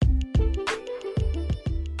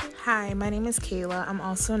Hi, my name is Kayla. I'm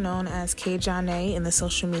also known as K Janae in the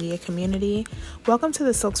social media community. Welcome to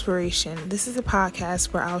the Soakspiration. This is a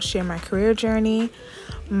podcast where I'll share my career journey,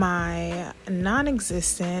 my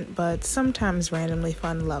non-existent but sometimes randomly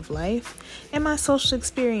fun love life, and my social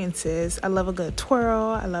experiences. I love a good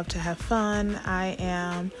twirl. I love to have fun. I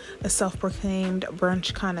am a self-proclaimed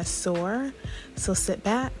brunch connoisseur. So sit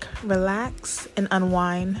back, relax, and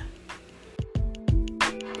unwind